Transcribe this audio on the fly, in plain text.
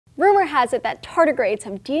rumor has it that tardigrades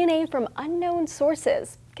have DNA from unknown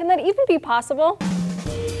sources. Can that even be possible?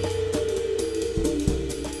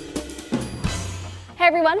 Hey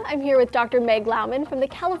everyone, I'm here with Dr. Meg Lowman from the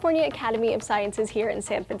California Academy of Sciences here in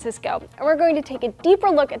San Francisco, and we're going to take a deeper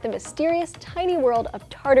look at the mysterious tiny world of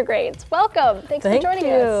tardigrades. Welcome! Thanks for joining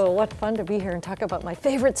us. Thank you. What fun to be here and talk about my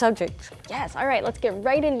favorite subject. Yes, all right, let's get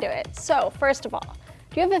right into it. So, first of all,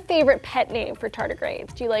 do you have a favorite pet name for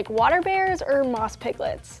tardigrades? Do you like water bears or moss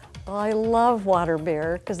piglets? Well, I love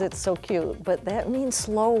Waterbear because it's so cute, but that means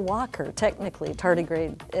slow walker, technically,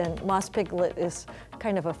 tardigrade. And moss piglet is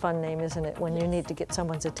kind of a fun name, isn't it, when you need to get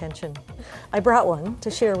someone's attention. I brought one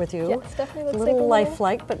to share with you. Yes, definitely looks a like little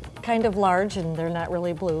lifelike, but kind of large, and they're not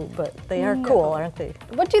really blue, but they are cool, aren't they?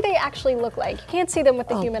 What do they actually look like? You can't see them with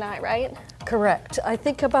the human eye, right? Correct. I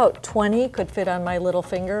think about 20 could fit on my little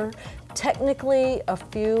finger. Technically, a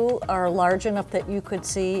few are large enough that you could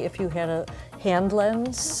see if you had a hand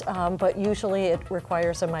lens, but usually it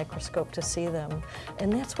requires a microscope to see them.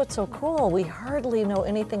 And that's what's so cool. We hardly know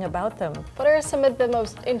anything about them. What are some of the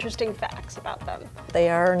most interesting facts about them? They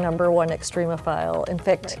are #1 extremophile. In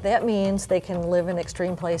fact, that means they can live in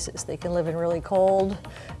extreme places. They can live in really cold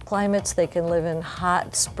climates, they can live in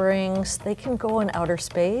hot springs, they can go in outer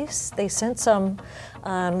space. They sent some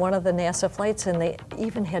on one of the NASA flights and they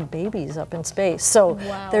even had babies up in space. So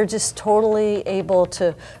they're just totally able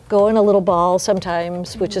to go in a little ball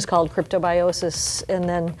sometimes, which is called cryptobiosis, and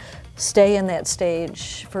then stay in that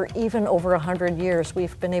stage for even over 100 years.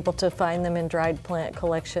 We've been able to find them in dried plant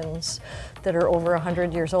collections that are over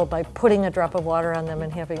 100 years old by putting a drop of water on them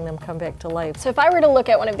and having them come back to life. So if I were to look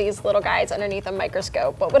at one of these little guys underneath a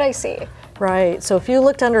microscope, what would I see? Right, so if you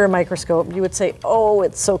looked under a microscope, you would say, oh,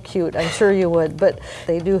 it's so cute. I'm sure you would, but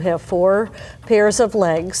they do have 4 pairs of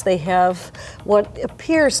legs. They have what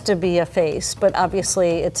appears to be a face, but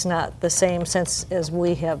obviously it's not the same sense as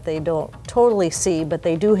we have. They don't totally see, but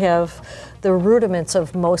they do have the rudiments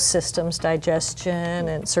of most systems, digestion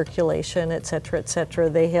and circulation, et cetera, et cetera.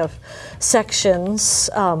 They have sections.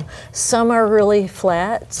 Some are really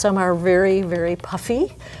flat, some are very, very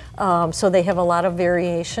puffy. So they have a lot of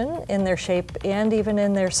variation in their shape and even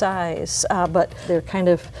in their size, but they're kind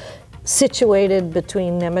of situated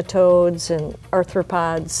between nematodes and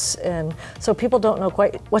arthropods, and so people don't know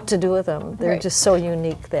quite what to do with them. They're just so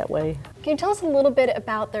unique that way. Can you tell us a little bit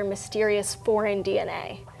about their mysterious foreign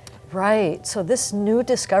DNA? Right, so this new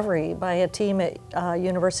discovery by a team at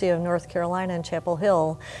University of North Carolina in Chapel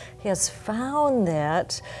Hill has found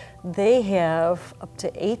that they have up to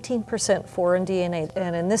 18% foreign DNA.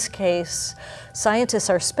 And in this case, scientists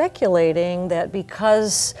are speculating that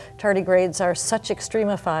because tardigrades are such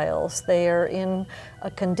extremophiles, they are in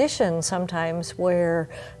a condition sometimes where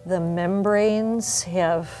the membranes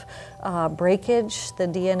have breakage, the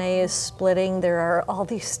DNA is splitting. There are all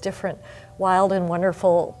these different wild and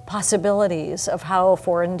wonderful possibilities of how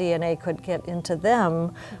foreign DNA could get into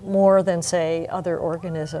them more than, say, other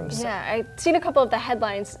organisms. Yeah, I've seen a couple of the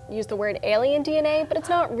headlines use the word alien DNA, but it's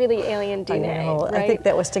not really alien DNA, I know. right? I think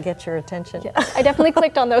that was to get your attention. Yeah. I definitely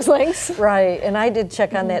clicked on those links. Right, and I did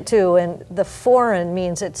check on that too, and the foreign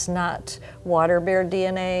means it's not water bear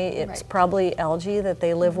DNA, it's probably algae that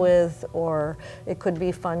they live with, or it could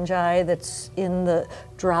be fungi that's in the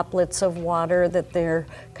droplets of water that they're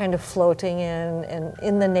kind of floating in and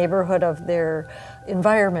in the neighborhood of their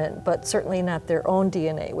environment, but certainly not their own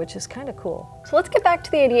DNA, which is kind of cool. So let's get back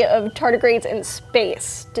to the idea of tardigrades in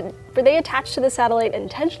space. Were they attached to the satellite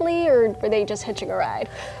intentionally, or were they just hitching a ride?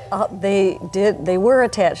 They were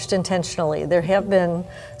attached intentionally. There have been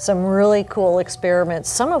some really cool experiments,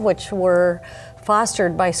 some of which were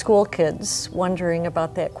fostered by school kids wondering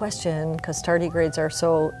about that question, because tardigrades are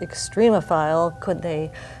so extremophile, could they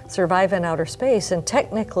survive in outer space? And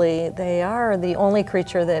technically, they are the only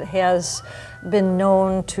creature that has been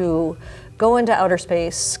known to go into outer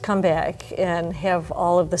space, come back, and have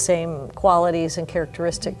all of the same qualities and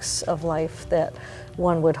characteristics of life that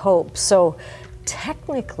one would hope. So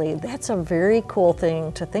technically, that's a very cool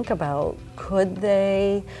thing to think about. Could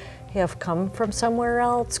they have come from somewhere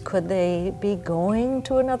else? Could they be going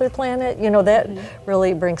to another planet? You know, that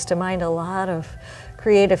really brings to mind a lot of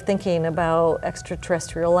creative thinking about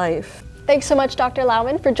extraterrestrial life. Thanks so much, Dr.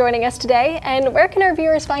 Lowman, for joining us today. And where can our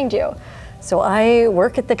viewers find you? So I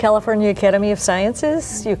work at the California Academy of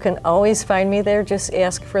Sciences. You can always find me there. Just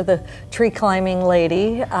ask for the tree climbing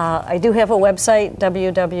lady. I do have a website,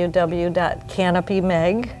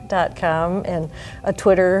 www.canopymeg.com, and a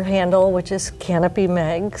Twitter handle, which is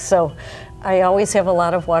canopymeg. So I always have a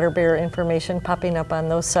lot of water bear information popping up on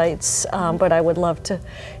those sites, but I would love to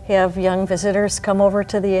have young visitors come over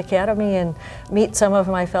to the Academy and meet some of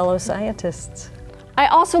my fellow scientists. I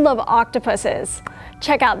also love octopuses.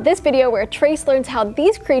 Check out this video where Trace learns how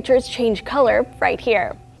these creatures change color right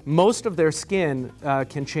here. Most of their skin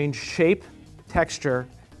can change shape, texture,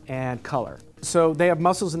 and color. So they have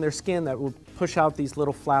muscles in their skin that will push out these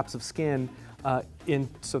little flaps of skin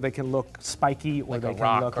so they can look spiky, or Like they a can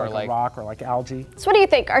rock, look or like a rock or like algae. So what do you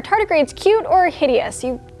think? Are tardigrades cute or hideous?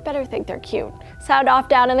 You better think they're cute. Sound off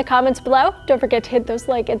down in the comments below. Don't forget to hit those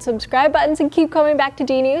like and subscribe buttons and keep coming back to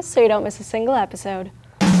DNews so you don't miss a single episode.